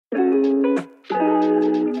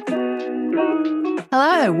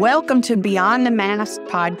Hello, welcome to Beyond the Mask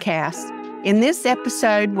podcast. In this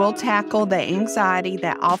episode, we'll tackle the anxiety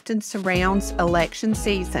that often surrounds election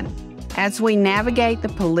season. As we navigate the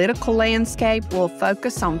political landscape, we'll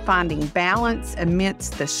focus on finding balance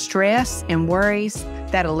amidst the stress and worries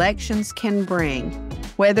that elections can bring.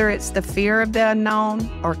 Whether it's the fear of the unknown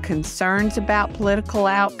or concerns about political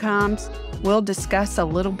outcomes, we'll discuss a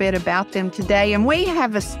little bit about them today. And we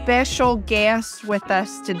have a special guest with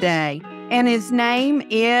us today. And his name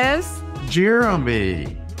is? Jeremy.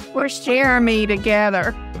 Where's Jeremy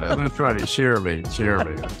together? That's right, Jeremy. That's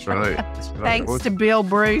right. That's right. Thanks to Bill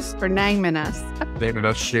Bruce for naming us. Naming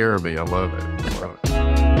us Jeremy. I love it.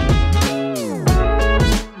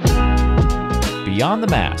 Beyond the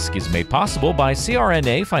Mask is made possible by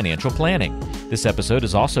CRNA Financial Planning. This episode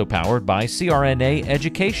is also powered by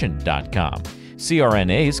CRNAeducation.com.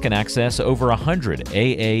 CRNAs can access over 100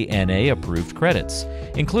 AANA-approved credits,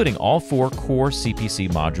 including all 4 core CPC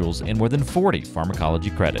modules and more than 40 pharmacology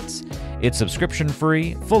credits. It's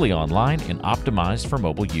subscription-free, fully online, and optimized for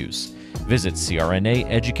mobile use. Visit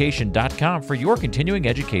CRNAeducation.com for your continuing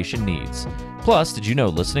education needs. Plus, did you know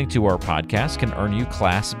listening to our podcast can earn you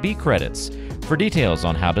Class B credits? For details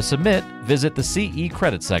on how to submit, visit the CE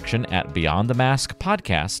credit section at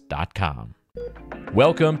BeyondTheMaskPodcast.com.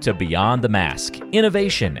 Welcome to Beyond the Mask,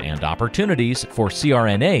 innovation and opportunities for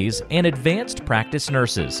CRNAs and advanced practice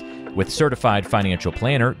nurses, with certified financial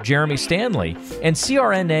planner Jeremy Stanley and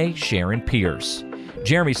CRNA Sharon Pierce.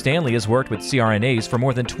 Jeremy Stanley has worked with CRNAs for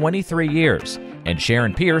more than 23 years, and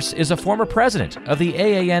Sharon Pierce is a former president of the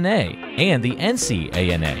AANA and the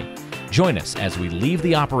NCANA. Join us as we leave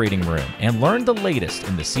the operating room and learn the latest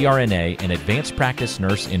in the CRNA and advanced practice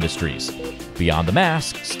nurse industries. Beyond the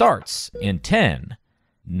Mask starts in 10,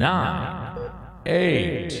 9,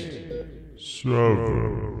 8,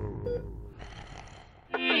 7.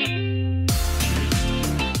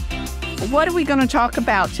 What are we going to talk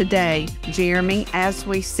about today, Jeremy, as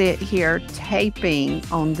we sit here taping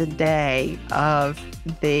on the day of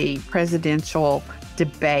the presidential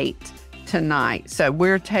debate tonight? So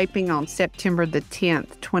we're taping on September the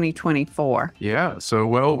 10th, 2024. Yeah. So,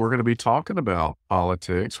 we're going to be talking about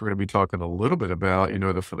politics. We're going to be talking a little bit about,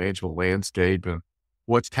 the financial landscape and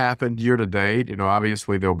what's happened year to date.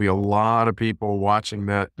 Obviously there'll be a lot of people watching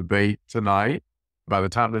that debate tonight. By the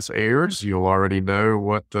time this airs, you'll already know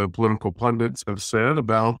what the political pundits have said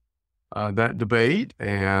about that debate.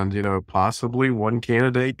 And, possibly one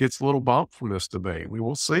candidate gets a little bump from this debate. We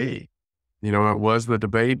will see. It was the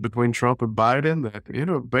debate between Trump and Biden that,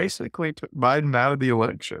 basically took Biden out of the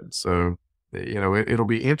election. So, it'll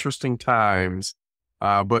be interesting times.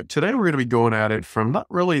 But today we're going to be going at it from not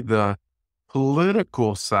really the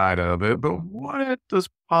political side of it, but what does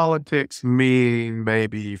politics mean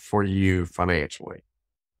maybe for you financially?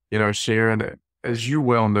 Sharon, as you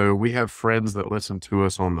well know, we have friends that listen to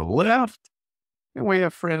us on the left, and we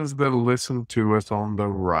have friends that listen to us on the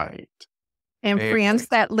right. And friends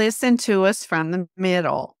that listen to us from the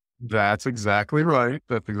middle. That's exactly right.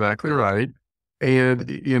 That's exactly right.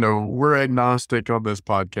 And, we're agnostic on this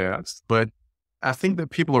podcast, but I think that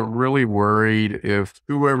people are really worried if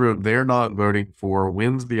whoever they're not voting for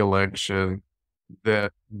wins the election,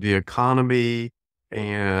 that the economy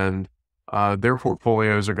and their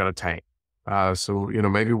portfolios are going to tank. So,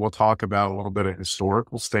 maybe we'll talk about a little bit of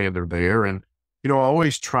historical standard there. And, I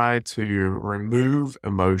always try to remove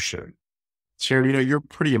emotion. Sharon, you're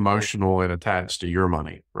pretty emotional and attached to your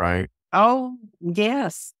money, right? Oh,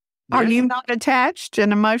 yes. Are you not attached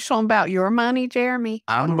and emotional about your money, Jeremy?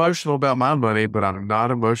 I'm emotional about my money, but I'm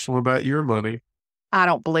not emotional about your money. I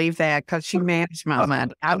don't believe that because you manage my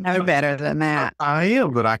money. I know better than that. I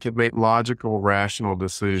am, but I can make logical, rational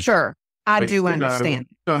decisions. Sure. I do understand.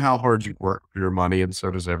 You know how hard you work for your money, and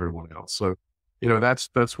so does everyone else. So,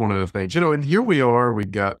 that's one of the things. And here we are.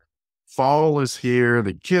 We've got fall is here.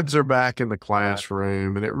 The kids are back in the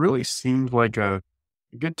classroom, and it really seems like a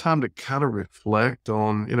good time to kind of reflect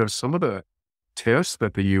on, some of the tests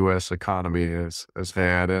that the U.S. economy has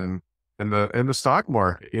had and the stock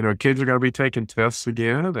market. Kids are going to be taking tests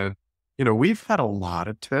again. And, we've had a lot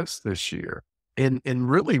of tests this year. And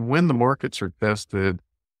really when the markets are tested,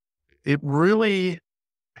 it really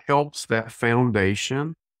helps that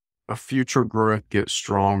foundation of future growth get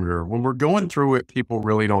stronger. When we're going through it, people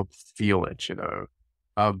really don't feel it,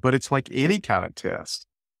 but it's like any kind of test.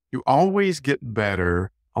 You always get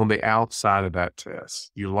better on the outside of that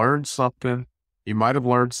test. You learn something. You might have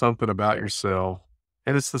learned something about yourself.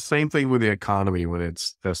 And it's the same thing with the economy when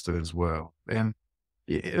it's tested as well. And,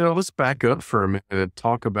 let's back up for a minute and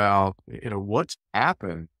talk about, what's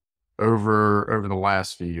happened over the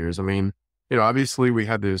last few years. I mean, Obviously we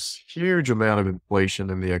had this huge amount of inflation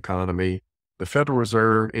in the economy. The Federal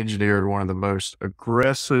Reserve engineered one of the most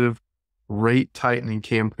aggressive rate tightening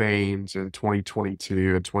campaigns in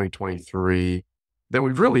 2022 and 2023 that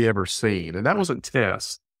we've really ever seen. And that was a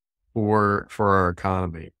test for our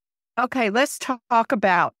economy. Okay, let's talk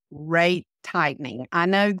about rate tightening. I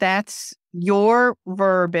know that's your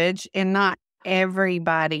verbiage, and not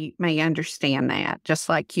everybody may understand that, just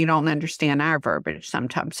like you don't understand our verbiage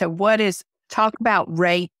sometimes. So talk about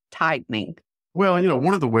rate tightening. Well,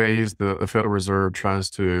 one of the ways the Federal Reserve tries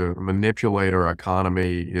to manipulate our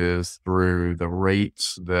economy is through the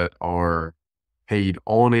rates that are paid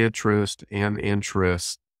on interest and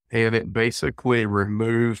interest. And it basically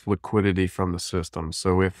removes liquidity from the system.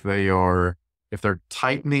 So if they're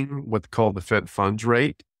tightening what's called the Fed funds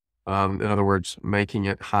rate, in other words, making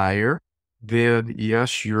it higher, then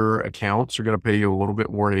yes, your accounts are going to pay you a little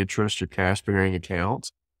bit more interest, your cash bearing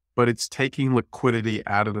accounts, but it's taking liquidity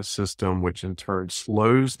out of the system, which in turn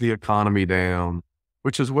slows the economy down,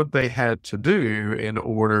 which is what they had to do in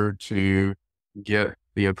order to get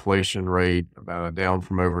the inflation rate down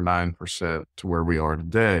from over 9% to where we are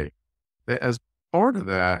today. As part of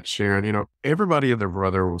that, Sharon, everybody and their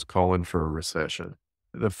brother was calling for a recession.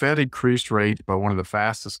 The Fed increased rates by one of the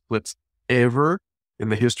fastest clips ever in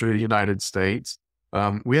the history of the United States.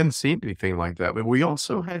 We hadn't seen anything like that, but we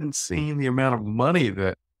also hadn't seen the amount of money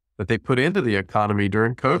that they put into the economy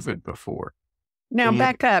during COVID before. Now,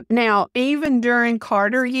 back up. Now, even during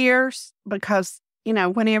Carter years, because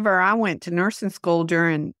whenever I went to nursing school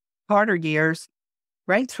during Carter years,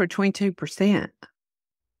 rates were 22%.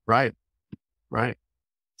 Right.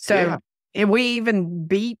 So we even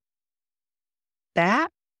beat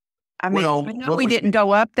that. I mean, we didn't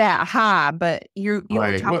go up that high, but you're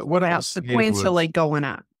talking about sequentially going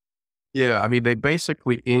up. Yeah. I mean, they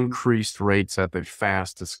basically increased rates at the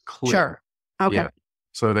fastest clip. Sure. Okay. Yeah.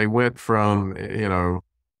 So they went from,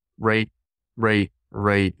 rate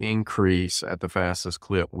increase at the fastest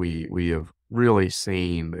clip we have really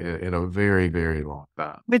seen in a very, very long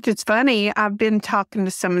time. Which is funny. I've been talking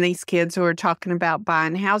to some of these kids who are talking about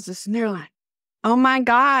buying houses, and they're like, oh my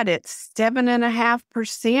God, it's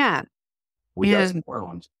 7.5%. We got some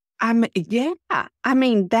loans. I mean,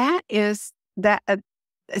 that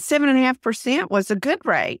 7.5% was a good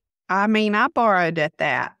rate. I mean, I borrowed at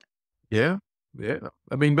that. Yeah.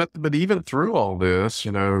 I mean, but even through all this,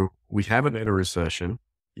 we haven't had a recession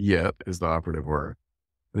yet, is the operative word.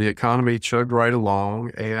 The economy chugged right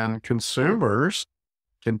along, and consumers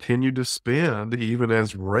continued to spend even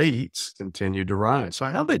as rates continued to rise. So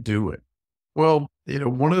how'd they do it? Well,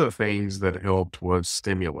 one of the things that helped was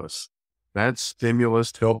stimulus. That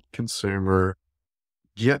stimulus helped consumer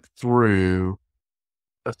get through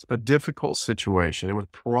a difficult situation. It was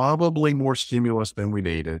probably more stimulus than we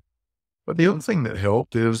needed. But the other thing that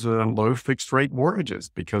helped is low fixed rate mortgages,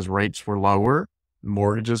 because rates were lower.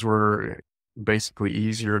 Mortgages were basically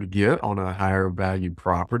easier to get on a higher value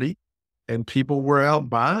property, and people were out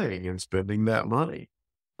buying and spending that money.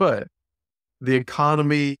 But the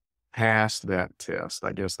economy passed that test.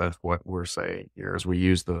 I guess that's what we're saying here as we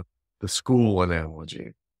use the school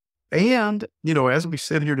analogy. And, as we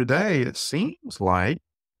sit here today, it seems like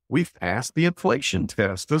we've passed the inflation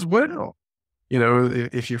test as well.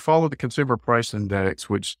 If you follow the consumer price index,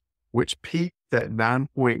 which peaked at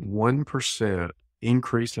 9.1%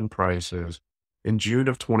 increase in prices in June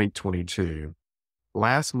of 2022,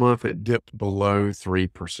 last month it dipped below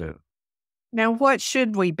 3%. Now, what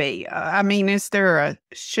should we be? I mean, is there a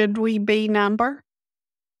should we be number?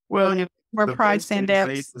 Well, for price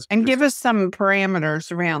index, and give us some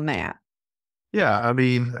parameters around that. Yeah. I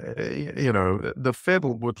mean, the Fed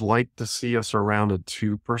would like to see us around a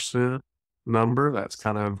 2% number. That's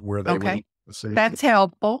kind of where they want to see. That's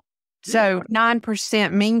helpful. So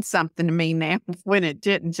 9% means something to me now when it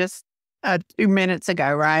didn't just 2 minutes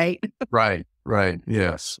ago, right? Right.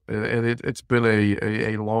 Yes. And it's been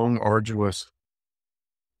a long, arduous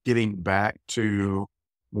getting back to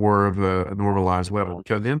more of a normalized level,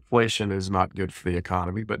 because inflation is not good for the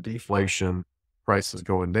economy, but deflation, prices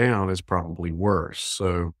going down, is probably worse.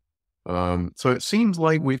 So it seems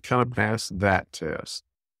like we've kind of passed that test.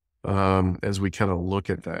 As we kind of look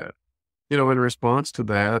at that, in response to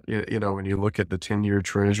that, when you look at the 10-year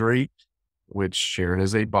treasury, which Sharon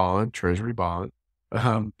is a treasury bond,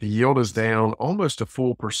 the yield is down almost a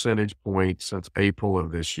full percentage point since April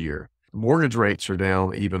of this year. Mortgage rates are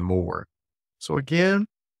down even more. So again,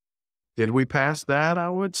 did we pass that? I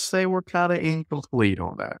would say we're kind of incomplete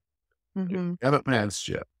on that. Mm-hmm. Haven't passed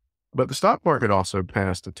yet. But the stock market also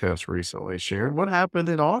passed a test recently, Sharon. What happened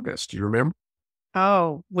in August? Do you remember?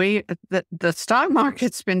 Oh, the stock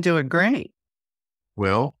market's been doing great.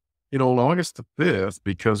 Well, on August the 5th,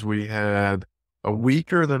 because we had a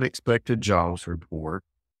weaker than expected jobs report,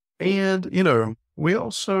 and, we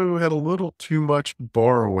also had a little too much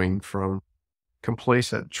borrowing from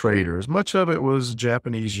complacent traders. Much of it was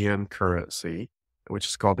Japanese yen currency, which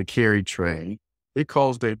is called the carry trade. It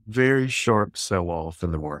caused a very sharp sell-off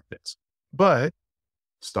in the markets. But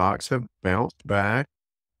stocks have bounced back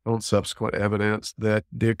on subsequent evidence that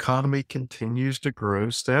the economy continues to grow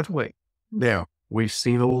steadily. Now, we've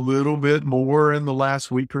seen a little bit more in the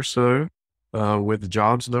last week or so with the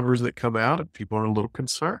jobs numbers that come out, and people are a little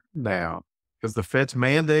concerned now because the Fed's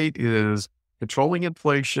mandate is controlling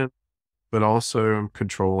inflation, but also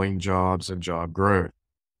controlling jobs and job growth.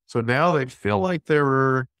 So now they feel like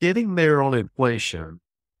they're getting there on inflation,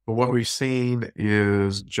 but what we've seen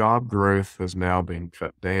is job growth has now been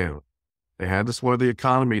cut down. They had to slow the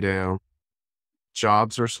economy down.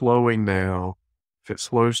 Jobs are slowing now. If it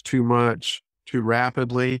slows too much, too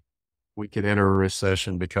rapidly, we could enter a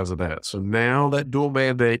recession because of that. So now that dual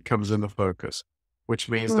mandate comes into focus, which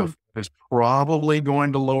means the Fed is probably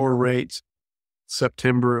going to lower rates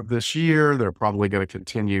September of this year. They're probably going to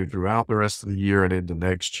continue throughout the rest of the year and into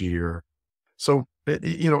next year. So,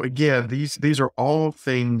 again, these are all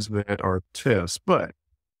things that are tests, but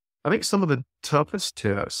I think some of the toughest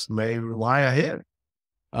tests may lie ahead.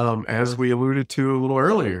 As we alluded to a little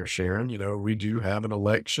earlier, Sharon, we do have an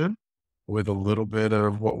election with a little bit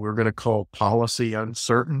of what we're going to call policy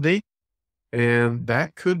uncertainty. And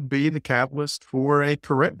that could be the catalyst for a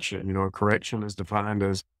correction. A correction is defined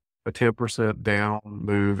as a 10% down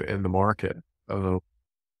move in the market.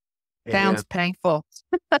 Sounds painful.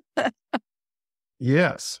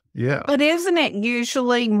 Yes. Yeah. But isn't it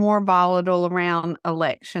usually more volatile around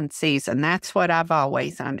election season? That's what I've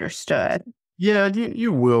always understood. Yeah,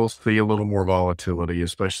 you will see a little more volatility,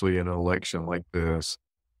 especially in an election like this,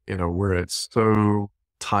 where it's so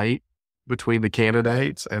tight between the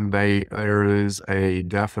candidates and there is a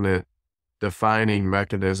definite defining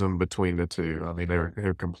mechanism between the two. I mean,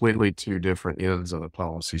 they're completely two different ends of the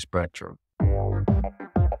policy spectrum.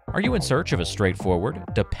 Are you in search of a straightforward,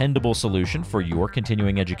 dependable solution for your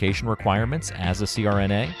continuing education requirements as a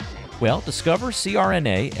CRNA? Well, discover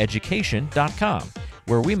CRNAeducation.com,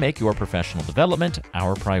 where we make your professional development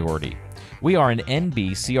our priority. We are an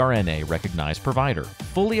NB-CRNA recognized provider,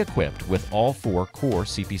 fully equipped with all 4 core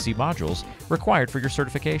CPC modules required for your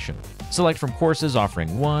certification. Select from courses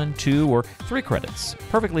offering 1, 2, or 3 credits,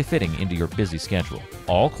 perfectly fitting into your busy schedule.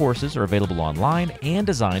 All courses are available online and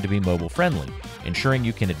designed to be mobile-friendly, ensuring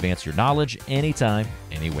you can advance your knowledge anytime,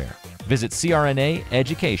 anywhere. Visit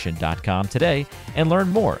CRNAeducation.com today and learn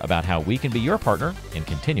more about how we can be your partner in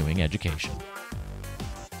continuing education.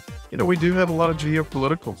 We do have a lot of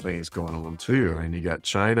geopolitical things going on too. And you got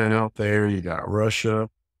China out there, you got Russia,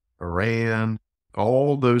 Iran,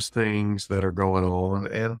 all those things that are going on.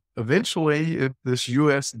 And eventually, if this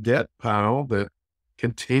U.S. debt pile that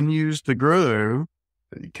continues to grow,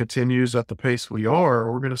 continues at the pace we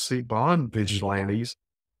are, we're going to see bond vigilantes.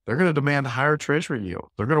 They're going to demand higher treasury yield.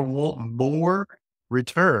 They're going to want more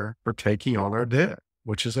return for taking on our debt,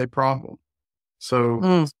 which is a problem.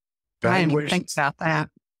 So I didn't think about that.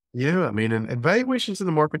 Yeah, I mean, and valuations in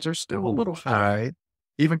the markets are still a little high,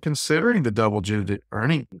 even considering the double-digit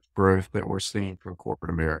earnings growth that we're seeing from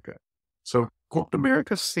corporate America. So corporate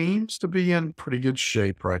America seems to be in pretty good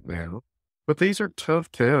shape right now, but these are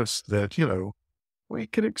tough tests that, we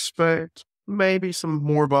could expect maybe some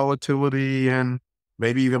more volatility and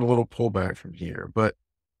maybe even a little pullback from here. But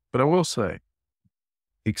I will say,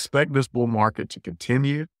 expect this bull market to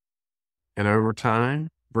continue, and over time,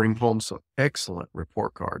 bring home some excellent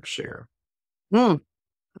report cards, Sharon.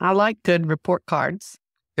 I like good report cards.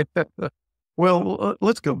 Well,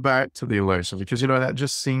 let's go back to the election because, that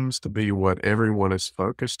just seems to be what everyone is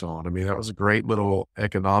focused on. I mean, that was a great little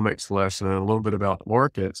economics lesson and a little bit about the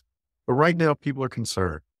markets. But right now, people are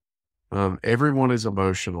concerned. Everyone is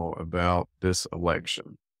emotional about this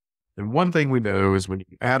election. And one thing we know is when you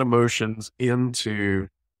add emotions into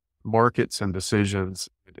markets and decisions,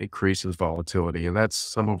 it increases volatility. And that's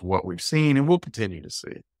some of what we've seen and we'll continue to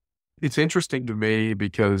see. It's interesting to me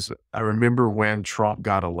because I remember when Trump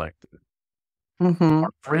got elected,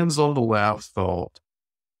 our friends on the left thought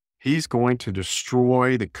he's going to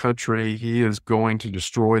destroy the country. He is going to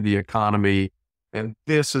destroy the economy. And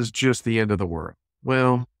this is just the end of the world.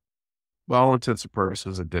 Well, by all intents and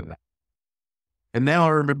purposes, it didn't. And now I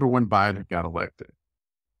remember when Biden got elected.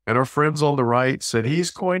 And our friends on the right said, he's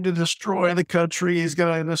going to destroy the country. He's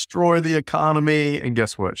going to destroy the economy. And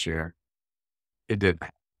guess what, Sharon? It didn't.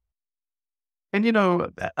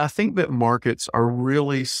 And, I think that markets are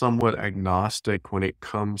really somewhat agnostic when it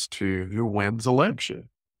comes to who wins election,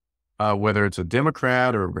 whether it's a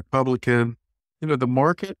Democrat or a Republican. The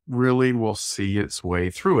market really will see its way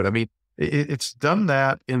through it. I mean, it's done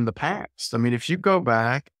that in the past. I mean, if you go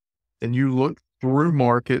back and you look through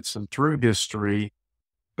markets and through history,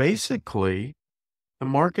 basically, the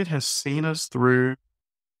market has seen us through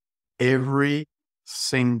every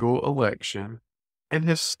single election and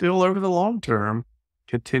has still, over the long term,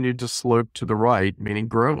 continued to slope to the right, meaning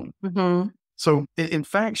growing. Mm-hmm. So, in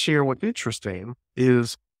fact, Sharon, what's interesting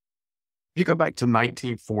is you go back to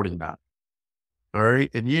 1949, all right,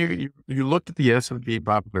 and you looked at the S&P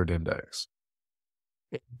 500 index.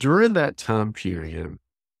 During that time period,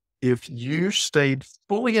 if you stayed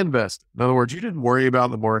fully invested, in other words, you didn't worry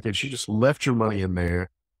about the markets, you just left your money in there,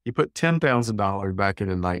 you put $10,000 back in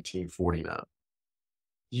 1949,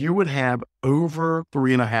 you would have over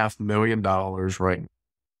 $3.5 million right now.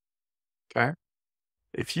 Okay.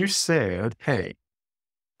 If you said, hey,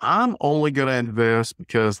 I'm only going to invest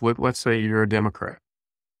because let's say you're a Democrat,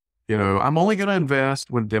 I'm only going to invest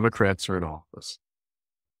when Democrats are in office.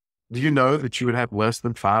 Do you know that you would have less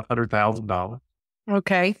than $500,000?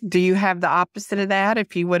 Okay. Do you have the opposite of that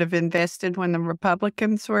if you would have invested when the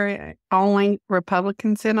Republicans were only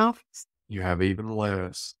Republicans in office? You have even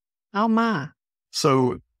less. Oh, my.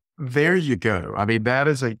 So there you go. I mean, that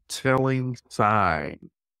is a telling sign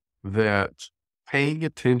that paying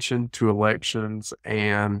attention to elections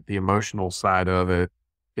and the emotional side of it,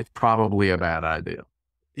 it's probably a bad idea.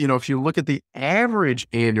 If you look at the average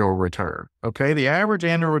annual return, okay, the average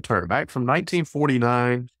annual return back from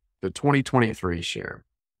 1949 to 2023, Sharon,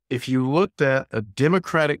 if you looked at a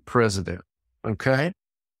Democratic president, okay,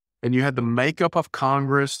 and you had the makeup of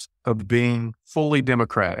Congress of being fully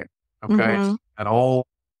Democratic, okay, Mm-hmm. at all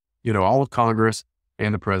of Congress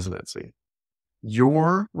and the presidency,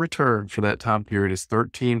 your return for that time period is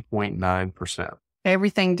 13.9%.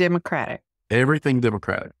 Everything Democratic. Everything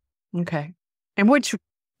Democratic. Okay. And which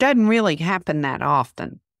doesn't really happen that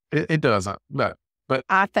often. It doesn't, no. But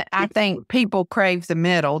I think people crave the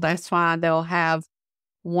middle. That's why they'll have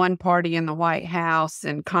one party in the White House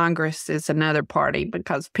and Congress is another party,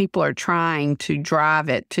 because people are trying to drive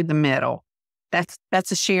it to the middle. That's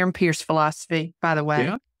a Sharon Pierce philosophy, by the way.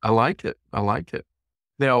 yeah, I like it.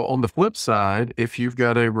 Now, on the flip side, if you've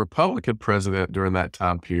got a Republican president during that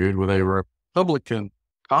time period with a Republican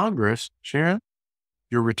Congress, Sharon,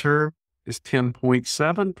 your return is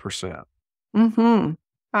 10.7%. Mm-hmm.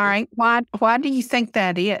 All right. Why do you think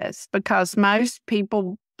that is? Because most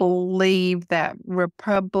people believe that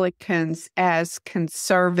Republicans as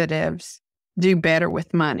conservatives do better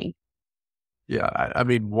with money. Yeah, I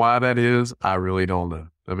mean, why that is, I really don't know.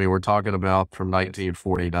 I mean, we're talking about from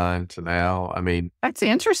 1949 to now. I mean, That's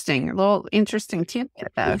interesting. A little interesting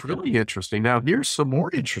tidbit, though. it's really interesting. Now, here's some more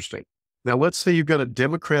interesting. Now, let's say you've got a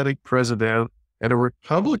Democratic president and a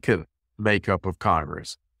Republican makeup of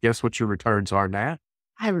Congress. Guess what your returns are now?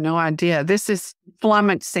 I have no idea. This is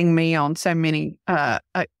flummoxing me on so many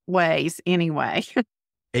ways anyway.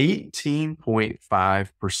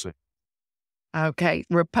 18.5%. Okay.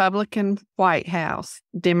 Republican White House,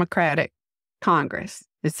 Democratic Congress.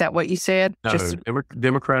 Is that what you said? No, Just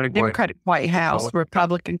Democratic White House,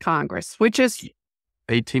 Republican Congress, which is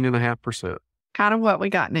 18.5%. kind of what we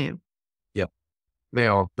got now. Yep.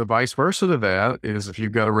 Now, the vice versa to that is if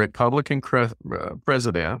you've got a Republican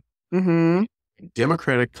president, Mm-hmm.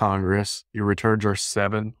 Democratic Congress, your returns are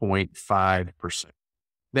 7.5%.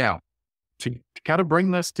 Now, to kind of bring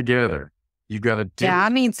this together, you've got a Yeah, I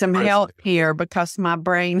need some help here because my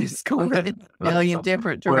brain is going in a million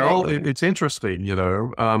different Well, directions. it's interesting, you've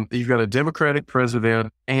got a Democratic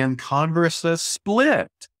president and Congress is split.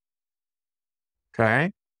 Okay?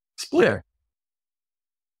 Split.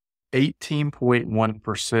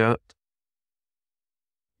 18.1%.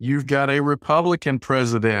 You've got a Republican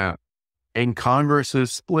president and Congress is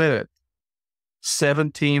split.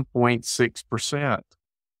 17.6%.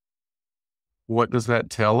 What does that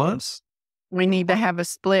tell us? We need to have a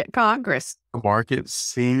split Congress. The market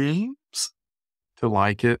seems to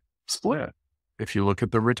like it split if you look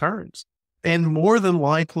at the returns. And more than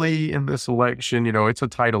likely in this election, it's a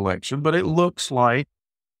tight election, but it looks like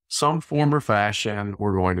some form or fashion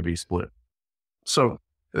we're going to be split. So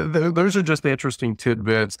those are just interesting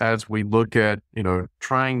tidbits as we look at,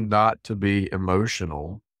 trying not to be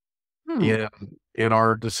emotional in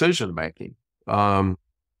our decision making.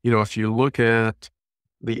 If you look at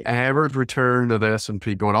the average return of the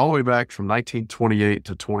S&P going all the way back from 1928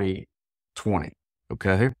 to 2020,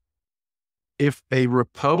 okay? If a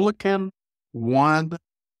Republican won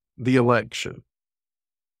the election,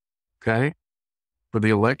 okay, for the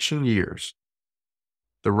election years,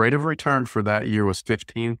 the rate of return for that year was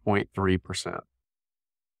 15.3%.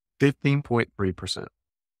 15.3%.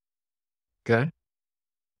 Okay.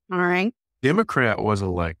 All right. Democrat was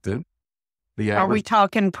elected. Are we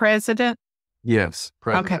talking president? Yes,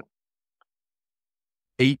 president.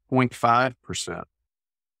 Okay. 8.5%.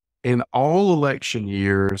 In all election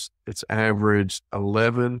years, it's averaged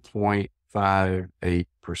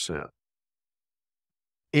 11.58%.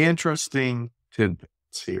 Interesting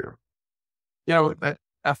tidbits here. I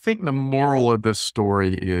think the moral of this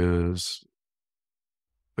story is,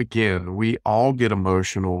 again, we all get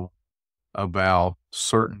emotional about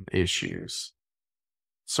certain issues.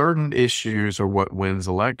 Certain issues are what wins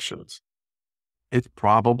elections. It's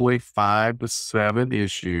probably 5 to 7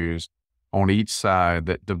 issues on each side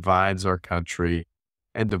that divides our country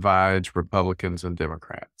and divides Republicans and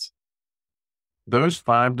Democrats. Those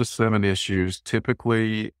 5 to 7 issues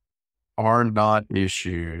typically are not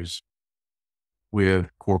issues with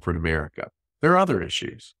corporate America. There are other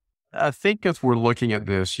issues. I think if we're looking at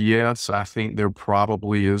this, yes, I think there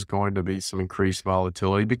probably is going to be some increased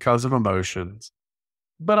volatility because of emotions.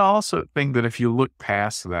 But I also think that if you look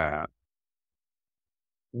past that,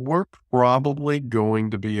 we're probably going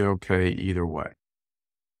to be okay either way.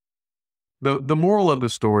 The moral of the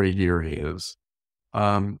story here is,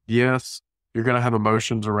 yes, you're going to have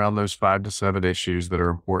emotions around those 5 to 7 issues that are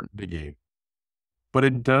important to you. But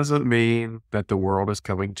it doesn't mean that the world is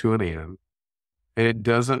coming to an end. And it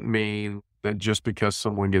doesn't mean that just because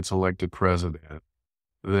someone gets elected president,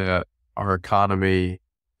 that our economy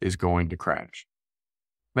is going to crash.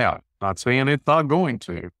 Now, not saying it's not going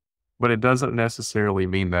to, but it doesn't necessarily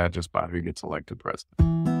mean that just by who gets elected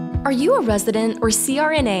president. Are you a resident or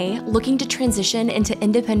CRNA looking to transition into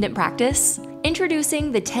independent practice?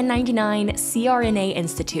 Introducing the 1099 CRNA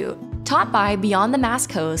Institute, taught by Beyond the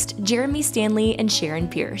Mask host Jeremy Stanley and Sharon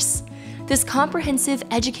Pierce. This comprehensive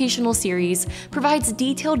educational series provides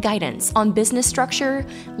detailed guidance on business structure,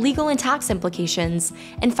 legal and tax implications,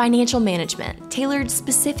 and financial management tailored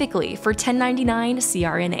specifically for 1099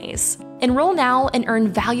 CRNAs. Enroll now and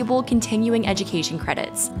earn valuable continuing education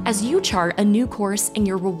credits as you chart a new course in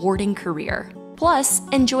your rewarding career. Plus,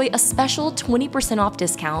 enjoy a special 20% off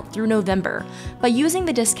discount through November by using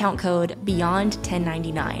the discount code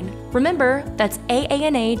BEYOND1099. Remember, that's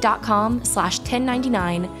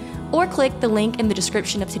aana.com/1099 or click the link in the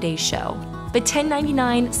description of today's show. The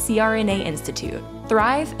 1099 CRNA Institute.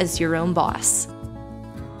 Thrive as your own boss.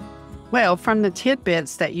 Well, from the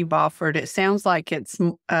tidbits that you've offered, it sounds like it's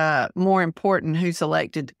more important who's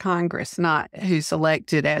elected to Congress, not who's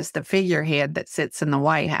elected as the figurehead that sits in the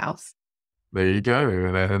White House. There you go.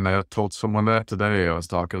 And I told someone that today. I was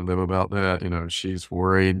talking to them about that. She's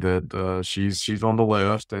worried that she's on the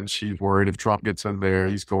left, and she's worried if Trump gets in there,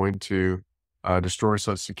 he's going to destroy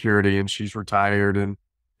Social Security, and she's retired. And,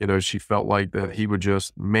 she felt like that he would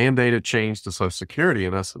just mandate a change to Social Security.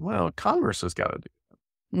 And I said, well, Congress has got to do that.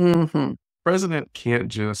 Mm-hmm. President can't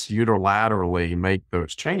just unilaterally make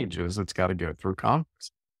those changes. It's got to go through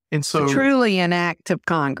Congress. And so truly an act of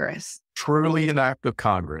Congress. Truly an act of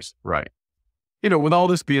Congress. Right. With all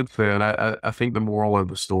this being said, I think the moral of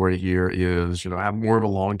the story here is, have more of a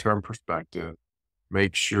long-term perspective.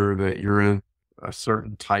 Make sure that you're in a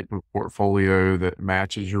certain type of portfolio that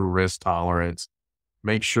matches your risk tolerance.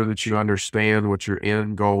 Make sure that you understand what your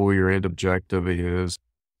end goal, your end objective is.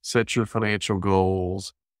 Set your financial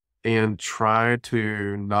goals and try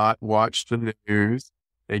to not watch the news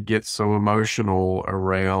and get so emotional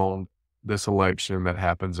around this election that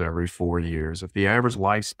happens every 4 years. If the average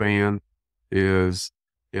lifespan is,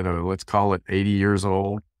 let's call it 80 years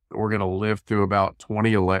old, we're going to live through about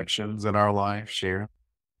 20 elections in our life, Sharon.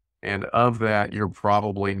 And of that, you're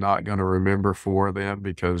probably not going to remember 4 of them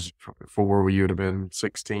because 4 you would have been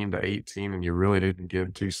 16 to 18 and you really didn't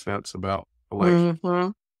give 2 cents about elections.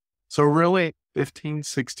 Mm-hmm. So really 15,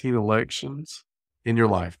 16 elections in your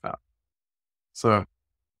lifetime. So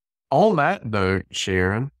on that note,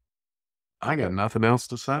 Sharon, I got nothing else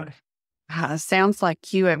to say. Sounds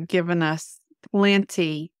like you have given us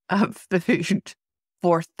plenty of food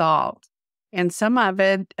for thought. And some of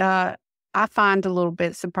it, I find a little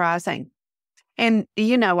bit surprising. And,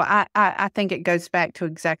 I think it goes back to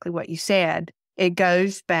exactly what you said. It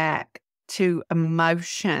goes back to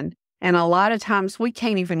emotion. And a lot of times we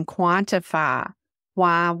can't even quantify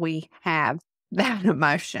why we have that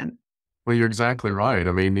emotion. Well, you're exactly right.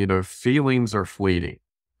 I mean, feelings are fleeting.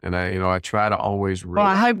 And I try to always Well,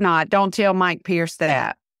 I hope not. Don't tell Mike Pierce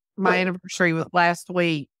that. My anniversary was last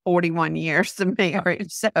week, 41 years of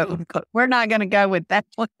marriage. So we're not going to go with that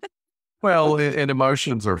one. Well, and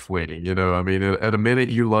emotions are fleeting, I mean, at a minute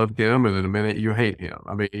you love him and in a minute you hate him.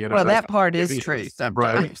 I mean, Well, that part it is true right.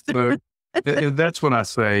 sometimes. So and that's when I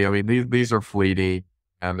say, I mean, these are fleeting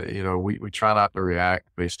and, we try not to react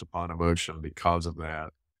based upon emotion because of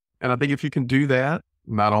that. And I think if you can do that,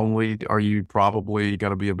 not only are you probably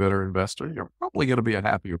going to be a better investor, you're probably going to be a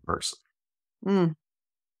happier person.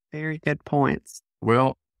 Very good points.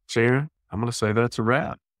 Well, Sharon, I'm going to say that's a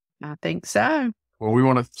wrap. I think so. Well, we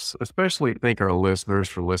want to especially thank our listeners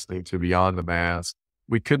for listening to Beyond the Mask.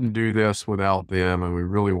 We couldn't do this without them, and we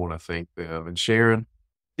really want to thank them. And Sharon,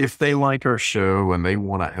 if they like our show and they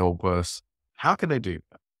want to help us, how can they do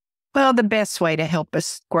that? Well, the best way to help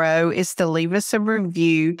us grow is to leave us a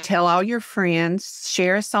review, tell all your friends,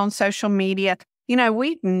 share us on social media.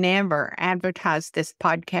 We've never advertised this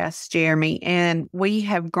podcast, Jeremy, and we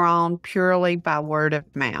have grown purely by word of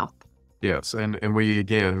mouth. Yes. And we,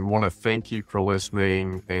 again, want to thank you for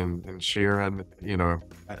listening and sharing.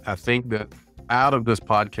 I think that out of this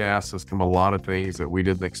podcast has come a lot of things that we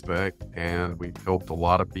didn't expect, and we've helped a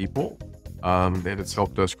lot of people. And it's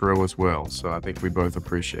helped us grow as well. So I think we both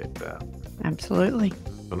appreciate that. Absolutely.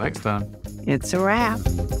 Till next time. It's a wrap.